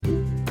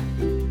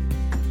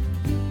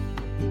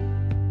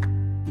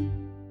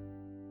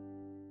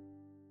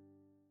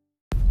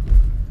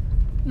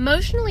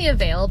Emotionally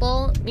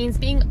available means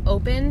being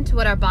open to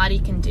what our body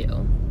can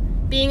do,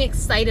 being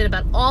excited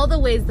about all the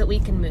ways that we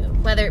can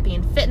move, whether it be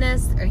in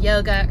fitness or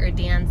yoga or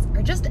dance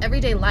or just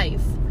everyday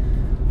life.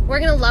 We're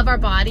going to love our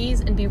bodies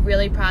and be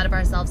really proud of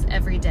ourselves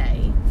every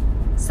day.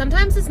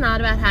 Sometimes it's not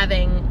about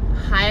having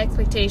high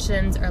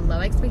expectations or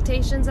low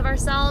expectations of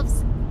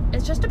ourselves.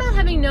 It's just about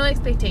having no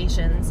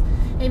expectations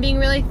and being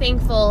really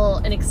thankful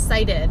and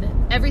excited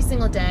every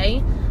single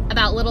day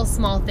about little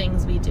small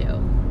things we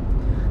do.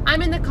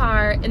 I'm in the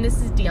car, and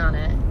this is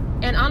Deanna,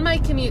 and on my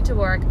commute to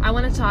work, I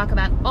want to talk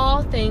about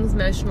all things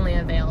emotionally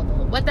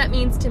available, what that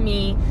means to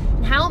me,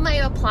 and how it might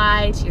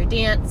apply to your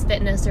dance,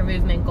 fitness, or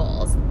movement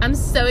goals. I'm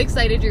so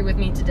excited you're with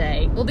me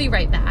today. We'll be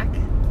right back.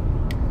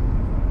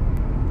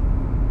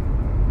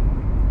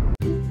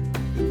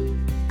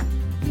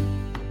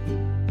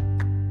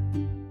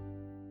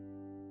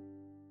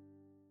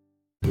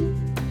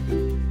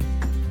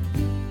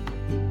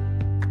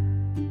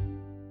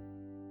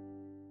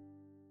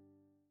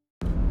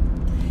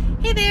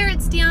 Hey there,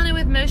 it's Deanna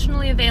with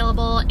Emotionally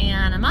Available,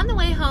 and I'm on the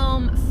way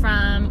home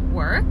from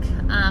work.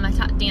 I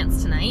taught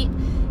dance tonight,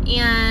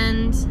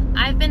 and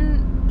I've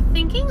been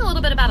thinking a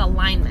little bit about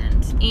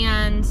alignment,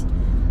 and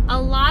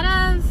a lot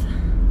of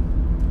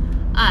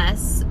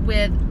us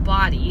with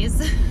bodies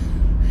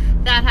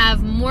that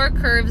have more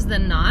curves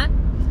than not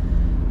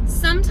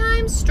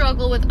sometimes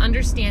struggle with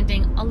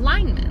understanding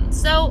alignment.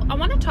 So I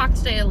want to talk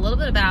today a little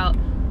bit about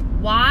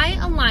why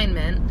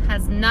alignment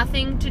has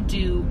nothing to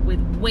do with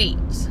weight,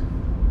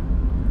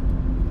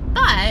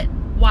 but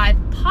why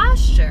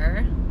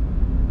posture,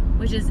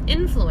 which is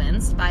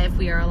influenced by if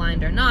we are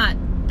aligned or not,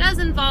 does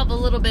involve a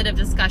little bit of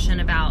discussion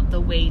about the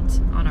weight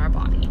on our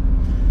body.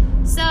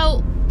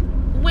 So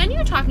when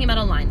you're talking about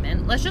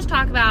alignment, let's just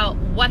talk about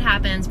what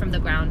happens from the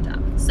ground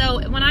up.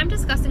 So when I'm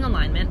discussing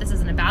alignment, this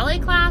isn't a ballet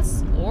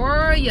class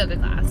or a yoga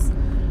class.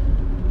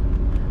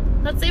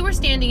 Let's say we're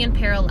standing in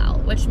parallel,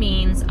 which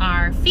means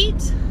our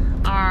feet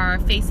are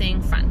facing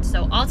front.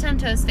 So all 10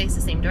 toes face the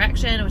same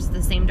direction, which is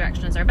the same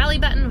direction as our belly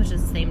button, which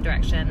is the same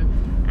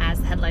direction as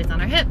the headlights on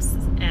our hips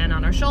and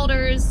on our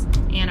shoulders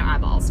and our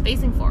eyeballs,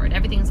 facing forward.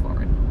 Everything's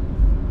forward.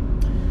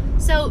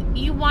 So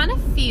you want to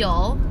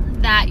feel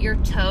that your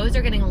toes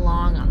are getting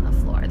long on the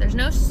floor. There's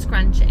no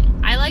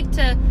scrunching. I like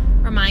to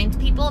remind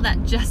people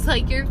that just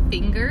like your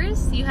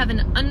fingers, you have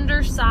an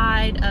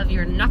underside of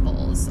your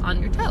knuckles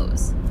on your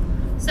toes.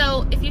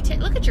 So if you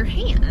look at your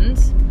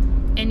hand,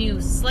 and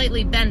you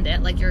slightly bend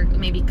it like you're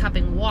maybe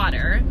cupping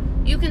water,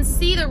 you can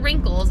see the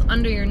wrinkles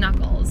under your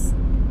knuckles.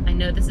 I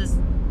know this is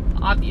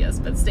obvious,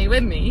 but stay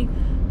with me.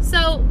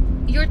 So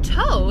your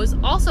toes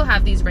also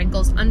have these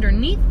wrinkles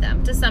underneath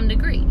them to some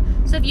degree.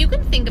 So if you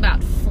can think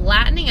about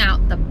flattening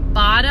out the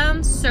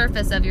bottom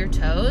surface of your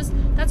toes,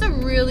 that's a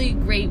really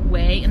great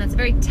way, and that's a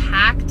very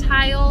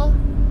tactile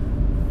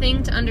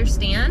thing to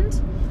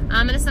understand.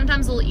 And it's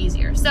sometimes a little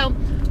easier. So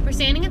we're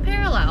standing in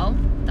parallel.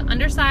 The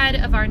underside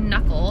of our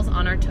knuckles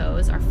on our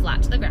toes are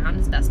flat to the ground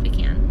as best we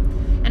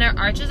can, and our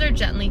arches are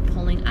gently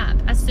pulling up.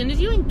 As soon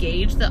as you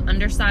engage the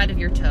underside of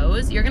your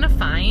toes, you're going to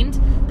find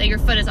that your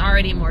foot is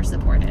already more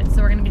supported.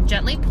 So we're going to be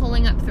gently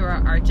pulling up through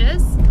our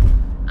arches,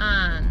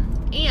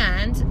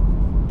 and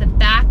the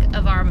back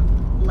of our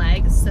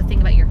legs, so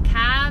think about your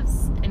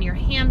calves and your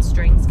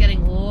hamstrings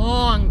getting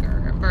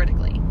longer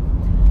vertically.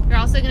 You're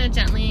also going to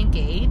gently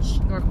engage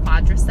your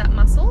quadricep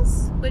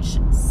muscles, which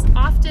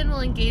often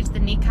will engage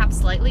the kneecap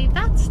slightly.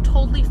 That's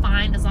totally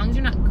fine as long as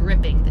you're not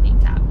gripping the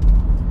kneecap.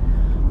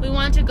 We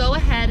want to go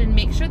ahead and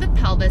make sure the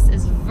pelvis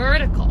is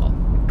vertical.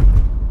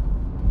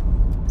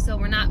 So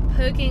we're not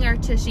poking our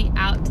tushy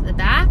out to the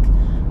back.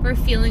 We're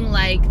feeling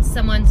like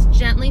someone's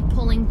gently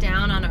pulling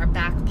down on our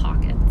back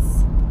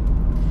pockets.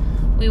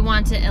 We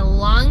want to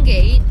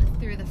elongate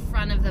through the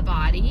front of the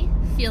body,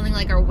 feeling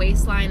like our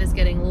waistline is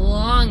getting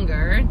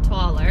longer,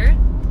 taller.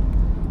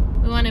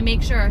 We want to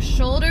make sure our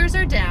shoulders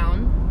are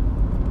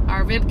down,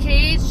 our rib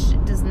cage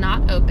does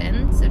not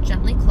open, so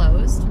gently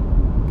closed.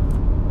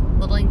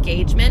 Little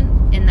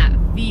engagement in that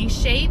V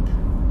shape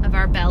of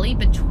our belly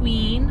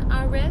between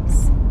our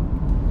ribs.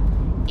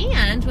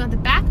 And we want the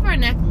back of our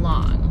neck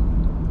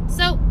long.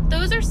 So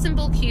those are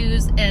simple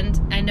cues, and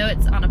I know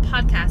it's on a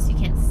podcast, you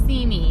can't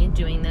see me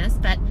doing this,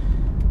 but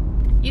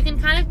you can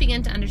kind of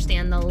begin to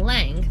understand the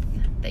length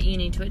that you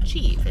need to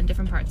achieve in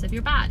different parts of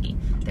your body.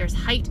 There's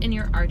height in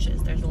your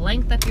arches, there's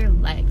length up your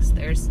legs,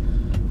 there's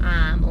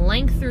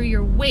length through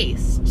your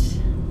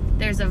waist,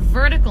 there's a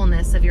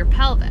verticalness of your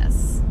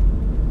pelvis.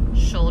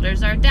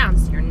 Shoulders are down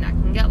so your neck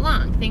can get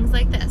long, things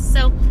like this.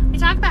 So we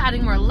talk about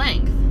adding more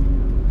length.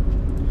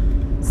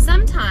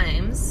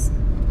 Sometimes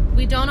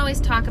we don't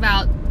always talk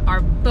about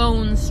our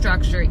bone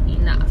structure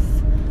enough.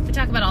 We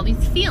talk about all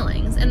these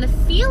feelings, and the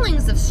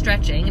feelings of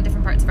stretching in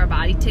different parts of our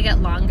body to get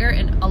longer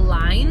and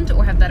aligned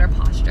or have better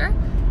posture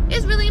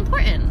is really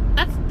important.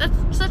 That's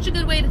such a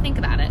good way to think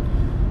about it.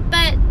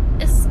 But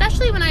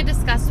especially when I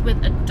discuss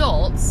with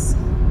adults,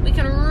 we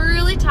can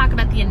really talk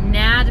about the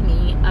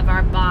anatomy of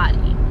our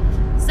body.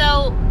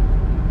 So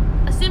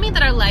assuming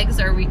that our legs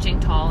are reaching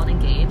tall and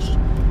engaged,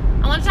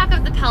 I want to talk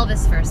about the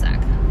pelvis for a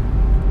sec.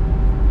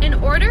 In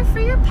order for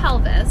your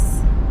pelvis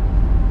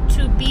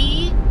to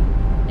be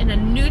in a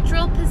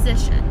neutral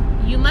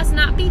position, you must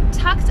not be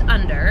tucked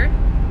under,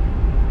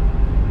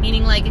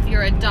 meaning like if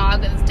you're a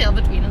dog with his tail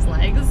between his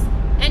legs,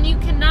 and you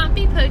cannot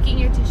be poking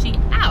your tushy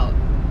out,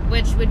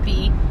 which would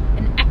be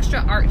an extra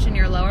arch in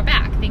your lower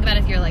back. Think about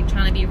if you're like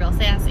trying to be real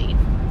sassy.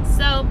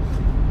 So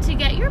to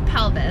get your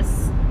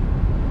pelvis,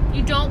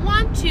 you don't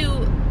want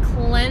to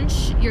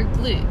clench your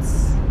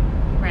glutes,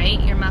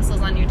 right? Your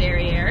muscles on your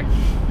derriere,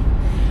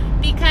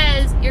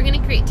 because you're going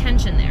to create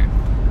tension there.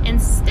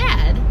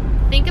 Instead,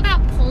 think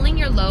about pulling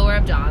your lower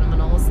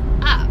abdominals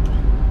up.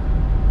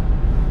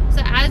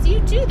 So as you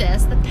do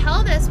this, the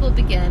pelvis will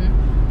begin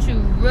to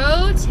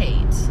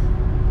rotate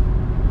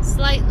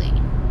slightly.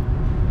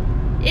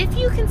 If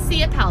you can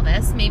see a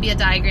pelvis, maybe a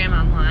diagram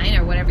online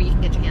or whatever you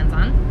can get your hands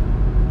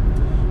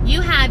on,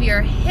 you have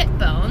your hip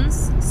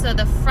bones, so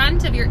the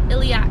front of your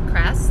iliac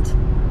crest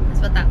is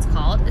what that's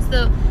called. It's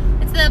the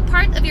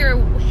part of your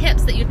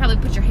hips that you'd probably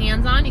put your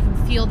hands on. You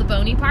can feel the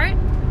bony part.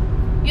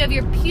 You have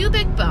your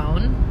pubic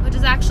bone, which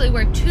is actually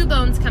where two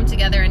bones come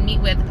together and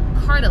meet with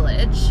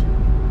cartilage.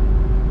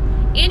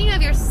 And you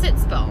have your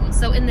sits bone.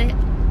 So in the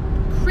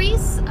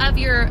crease of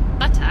your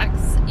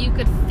buttocks, you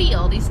could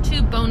feel these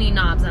two bony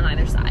knobs on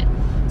either side.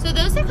 So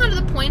those are kind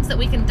of the points that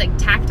we can like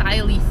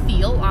tactilely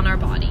feel on our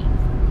body.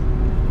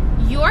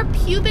 Your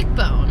pubic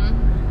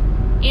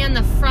bone and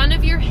the front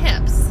of your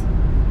hips,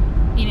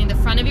 meaning the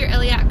front of your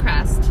iliac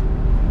crest,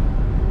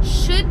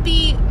 should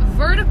be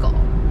vertical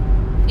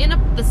in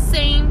the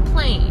same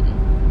plane,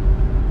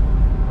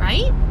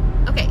 right?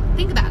 Okay,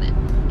 think about it.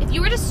 If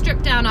you were to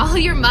strip down all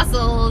your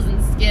muscles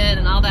and skin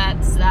and all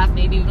that stuff,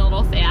 maybe even a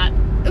little fat,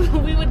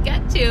 we would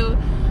get to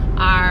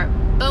our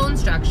bone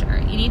structure.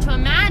 You need to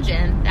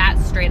imagine that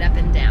straight up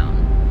and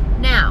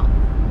down. Now,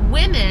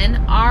 women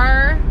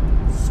are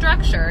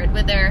structured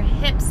with their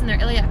hips and their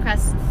iliac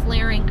crests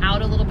flaring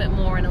out a little bit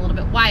more and a little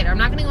bit wider. I'm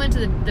not going to go into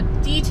the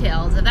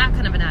details of that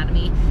kind of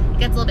anatomy. It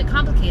gets a little bit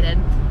complicated,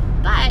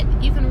 but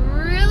you can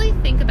really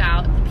think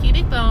about the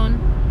pubic bone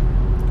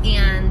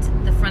and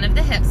the front of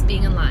the hips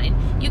being in line.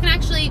 You can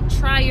actually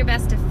try your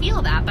best to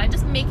feel that by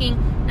just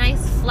making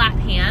nice flat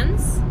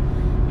hands,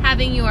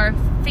 having your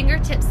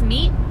fingertips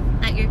meet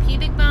at your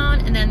pubic bone,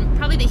 and then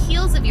probably the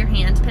heels of your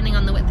hand, depending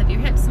on the width of your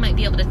hips, might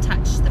be able to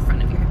touch the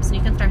front of your hips, and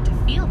you can start to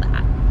feel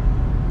that.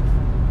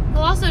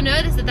 You'll also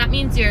notice that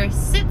means your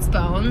sits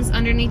bones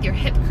underneath your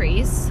hip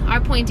crease are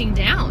pointing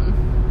down,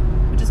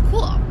 which is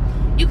cool.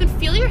 You can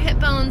feel your hip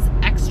bones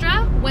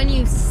extra when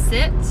you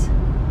sit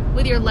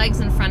with your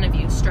legs in front of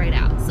you straight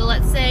out. So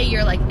let's say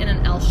you're like in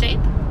an L shape,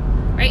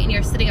 right? And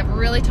you're sitting up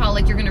really tall,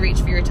 like you're gonna reach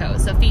for your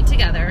toes. So feet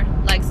together,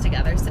 legs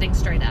together, sitting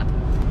straight up.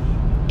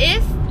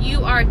 If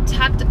you are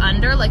tucked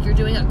under, like you're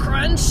doing a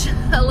crunch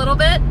a little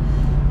bit,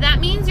 that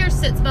means your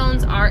sits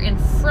bones are in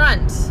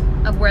front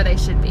of where they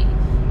should be.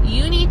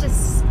 You need to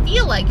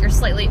feel like you're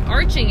slightly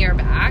arching your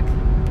back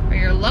or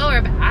your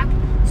lower back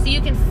so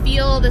you can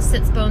feel the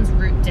sits bones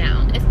root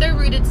down. If they're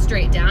rooted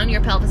straight down,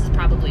 your pelvis is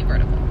probably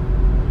vertical.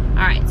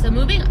 All right, so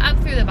moving up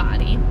through the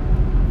body,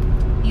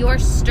 your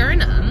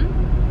sternum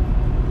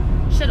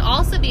should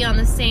also be on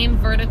the same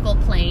vertical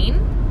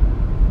plane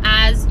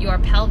as your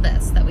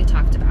pelvis that we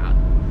talked about.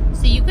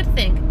 So you could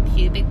think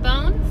pubic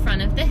bone,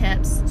 front of the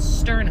hips,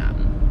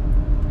 sternum.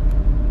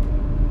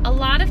 A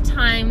lot of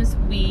times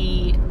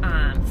we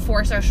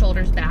force our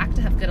shoulders back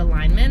to have good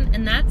alignment,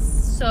 and that's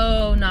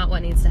so not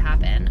what needs to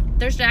happen.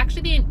 There should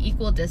actually be an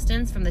equal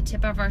distance from the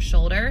tip of our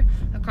shoulder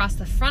across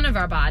the front of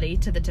our body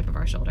to the tip of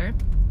our shoulder,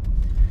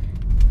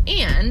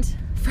 and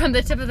from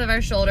the tip of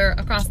our shoulder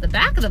across the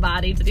back of the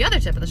body to the other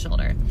tip of the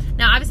shoulder.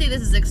 Now, obviously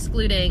this is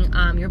excluding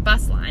your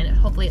bust line.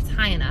 Hopefully it's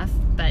high enough,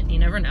 but you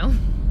never know.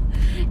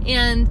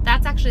 And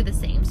that's actually the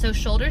same. So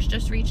shoulders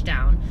just reach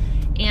down.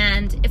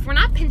 And if we're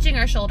not pinching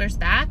our shoulders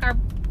back,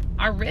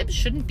 our ribs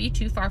shouldn't be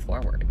too far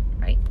forward,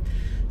 right?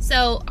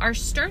 So our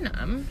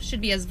sternum should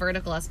be as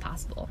vertical as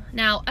possible.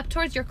 Now, up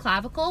towards your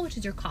clavicle, which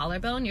is your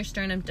collarbone, your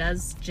sternum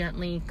does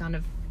gently kind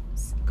of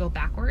go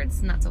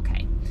backwards, and that's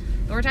okay.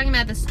 But we're talking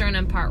about the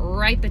sternum part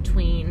right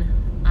between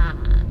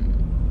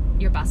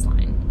your bust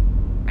line,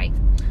 right?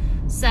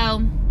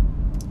 So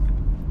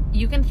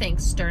you can think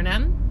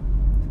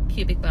sternum,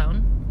 pubic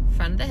bone,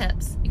 front of the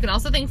hips. You can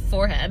also think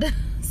forehead.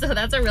 So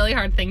that's a really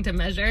hard thing to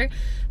measure,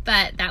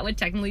 but that would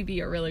technically be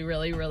a really,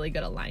 really, really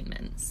good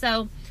alignment.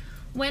 So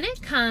when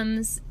it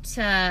comes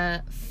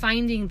to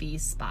finding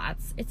these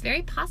spots, it's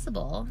very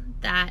possible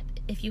that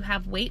if you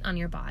have weight on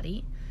your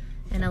body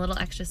and a little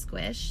extra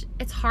squish,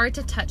 it's hard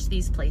to touch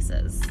these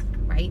places,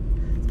 right?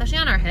 Especially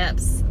on our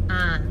hips.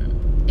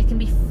 It can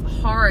be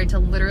hard to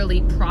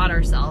literally prod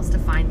ourselves to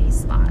find these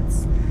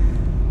spots.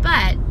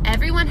 But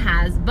everyone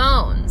has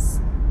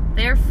bones.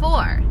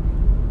 Therefore,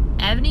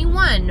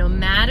 anyone, no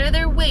matter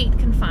their weight,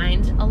 can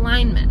find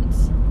alignment.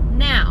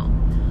 Now,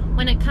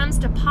 when it comes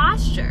to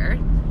posture,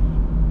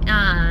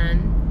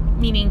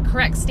 meaning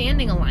correct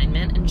standing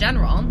alignment in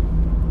general,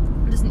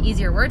 just an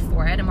easier word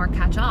for it, a more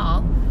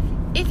catch-all,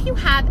 if you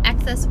have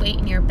excess weight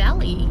in your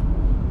belly,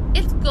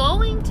 it's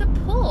going to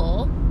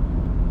pull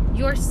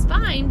your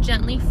spine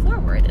gently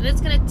forward, and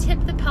it's going to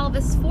tip the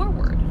pelvis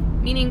forward,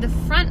 meaning the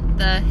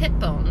hip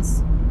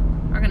bones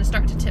are going to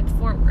start to tip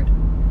forward.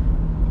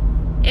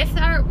 If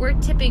we're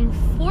tipping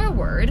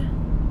forward,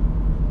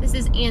 this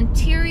is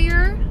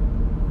anterior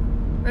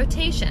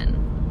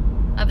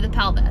rotation of the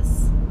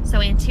pelvis.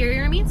 So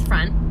anterior means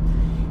front,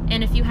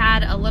 and if you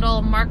had a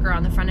little marker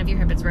on the front of your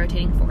hip, it's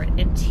rotating forward.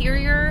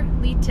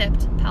 Anteriorly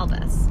tipped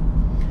pelvis,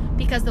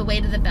 because the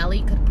weight of the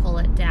belly could pull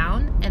it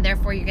down, and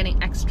therefore you're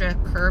getting extra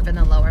curve in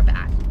the lower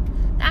back.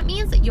 That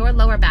means that your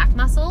lower back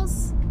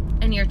muscles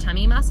and your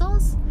tummy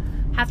muscles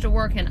have to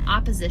work in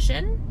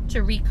opposition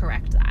to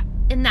recorrect that.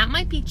 And that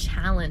might be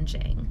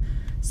challenging.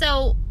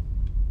 So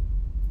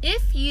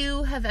if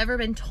you have ever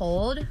been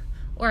told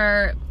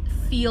or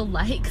feel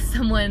like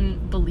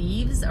someone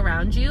believes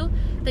around you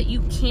that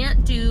you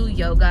can't do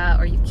yoga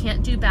or you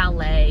can't do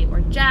ballet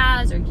or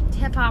jazz or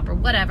hip hop or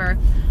whatever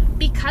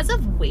because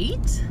of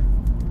weight,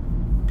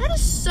 that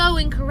is so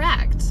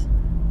incorrect.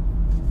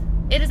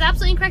 It is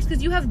absolutely incorrect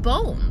because you have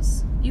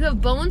bones. You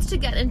have bones to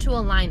get into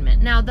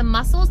alignment. Now, the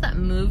muscles that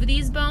move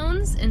these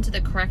bones into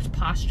the correct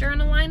posture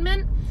and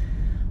alignment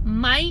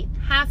might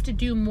have to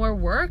do more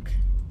work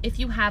if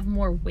you have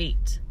more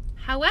weight.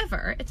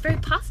 However, it's very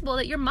possible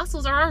that your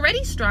muscles are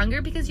already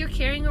stronger because you're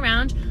carrying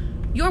around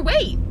your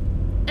weight.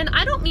 And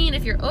I don't mean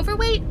if you're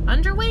overweight,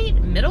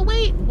 underweight,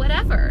 middleweight,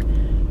 whatever.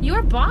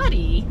 Your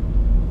body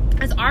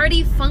is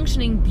already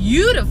functioning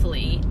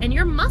beautifully, and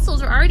your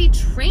muscles are already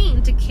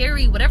trained to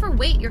carry whatever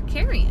weight you're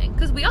carrying,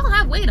 because we all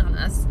have weight on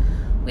us.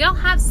 We all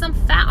have some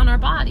fat on our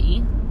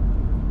body.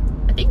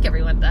 I think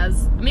everyone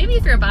does. Maybe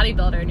if you're a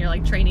bodybuilder and you're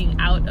like training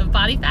out of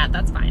body fat,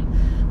 that's fine.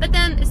 But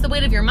then it's the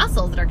weight of your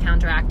muscles that are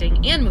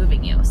counteracting and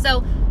moving you.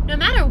 So no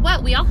matter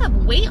what, we all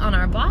have weight on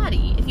our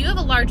body. If you have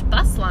a large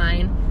bust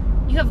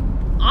line, you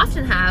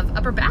often have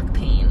upper back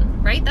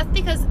pain, right? That's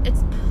because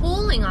it's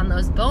pulling on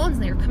those bones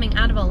and they're coming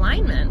out of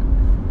alignment.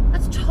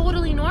 That's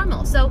totally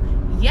normal. So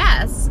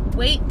yes,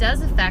 weight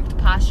does affect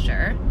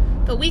posture,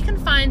 but we can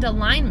find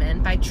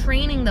alignment by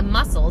training the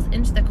muscles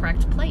into the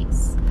correct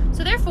place.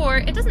 So therefore,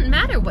 it doesn't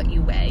matter what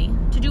you weigh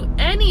to do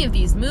any of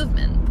these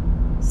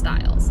movement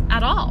styles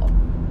at all.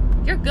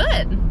 You're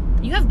good.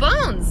 You have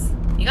bones.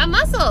 You got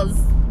muscles.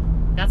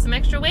 Got some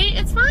extra weight,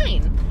 it's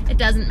fine. It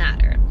doesn't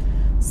matter.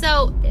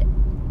 So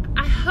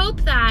I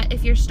hope that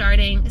if you're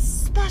starting,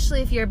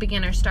 especially if you're a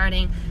beginner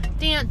starting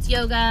dance,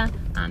 yoga,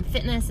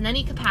 fitness, in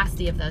any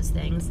capacity of those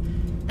things,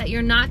 that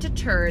you're not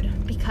deterred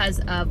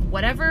because of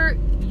whatever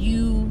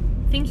you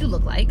think you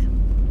look like,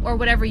 or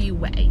whatever you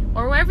weigh,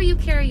 or wherever you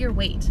carry your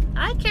weight.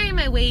 I carry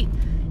my weight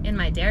in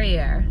my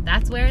derriere.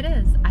 That's where it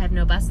is. I have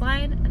no bust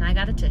line, and I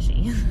got a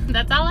tushy.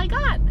 That's all I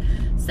got.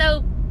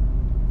 So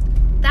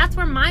that's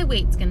where my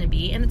weight's gonna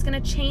be, and it's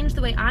gonna change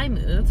the way I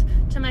move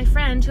to my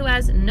friend who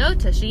has no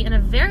tushy and a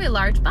very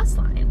large bust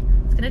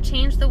line. It's gonna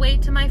change the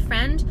weight to my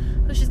friend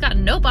who she's got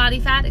no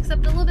body fat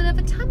except a little bit of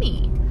a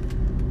tummy.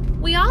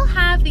 We all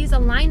have these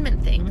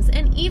alignment things,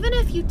 and even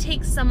if you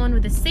take someone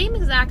with the same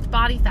exact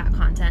body fat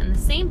content and the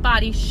same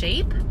body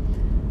shape,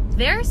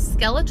 their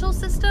skeletal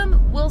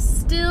system will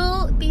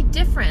still be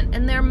different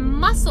and their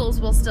muscles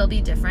will still be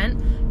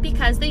different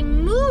because they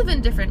move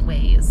in different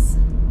ways.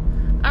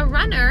 A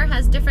runner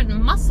has different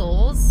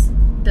muscles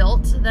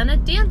built than a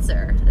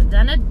dancer,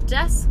 than a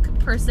desk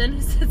person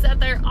who sits at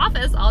their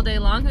office all day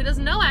long who does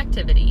no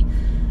activity.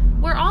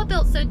 We're all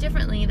built so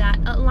differently that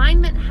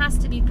alignment has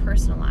to be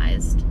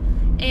personalized.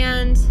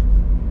 And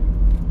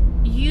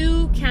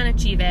you can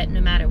achieve it no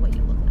matter what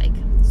you look like.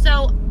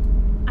 So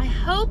I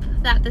hope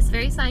that this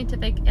very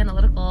scientific,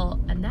 analytical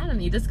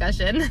anatomy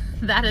discussion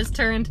that has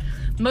turned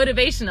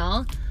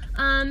motivational,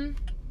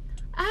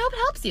 I hope it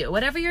helps you,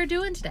 whatever you're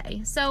doing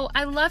today. So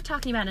I love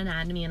talking about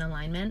anatomy and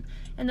alignment,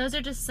 and those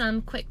are just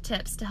some quick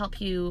tips to help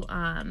you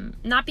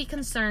not be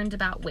concerned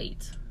about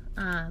weight,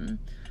 and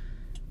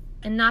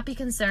not be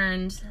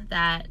concerned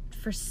that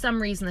for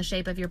some reason the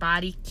shape of your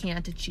body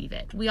can't achieve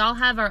it. We all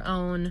have our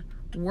own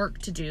work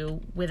to do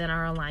within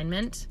our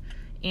alignment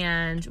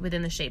and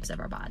within the shapes of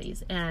our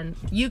bodies, and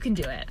you can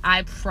do it,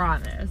 I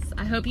promise.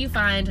 I hope you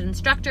find an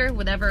instructor,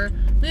 whatever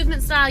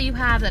movement style you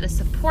have, that is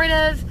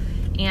supportive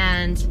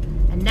and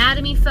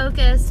anatomy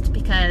focused,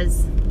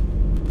 because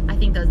I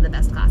think those are the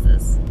best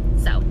classes.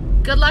 So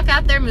good luck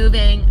out there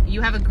moving.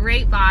 You have a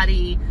great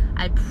body.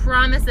 I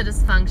promise it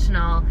is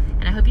functional,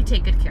 and I hope you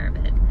take good care of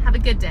it. Have a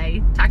good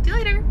day. Talk to you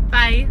later.